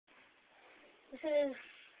This is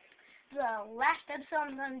the last episode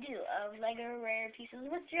I'm going to do of LEGO Rare Pieces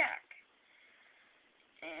with Jack.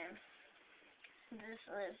 And this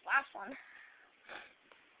is the last one.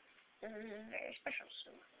 This is very special.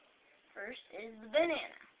 So first is the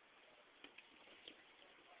banana.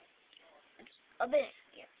 It's a banana,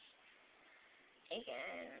 yes. You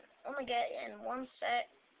can only get in one set.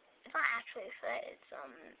 It's not actually a set, it's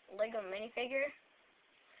LEGO minifigure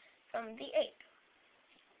from the ape.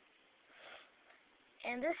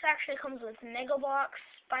 And this actually comes with Megabox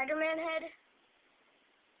Spider-Man head.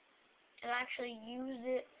 And I actually used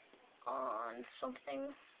it on something.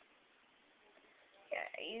 Yeah,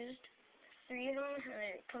 I used 3 of them,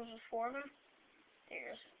 and it comes with 4 of them.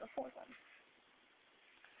 There's the 4th one.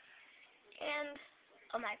 And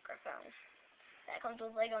a microphone. That comes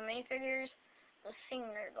with LEGO minifigures, the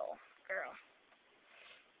singer girl.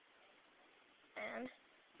 And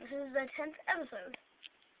this is the 10th episode.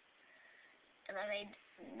 And I made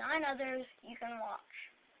 9 others you can watch.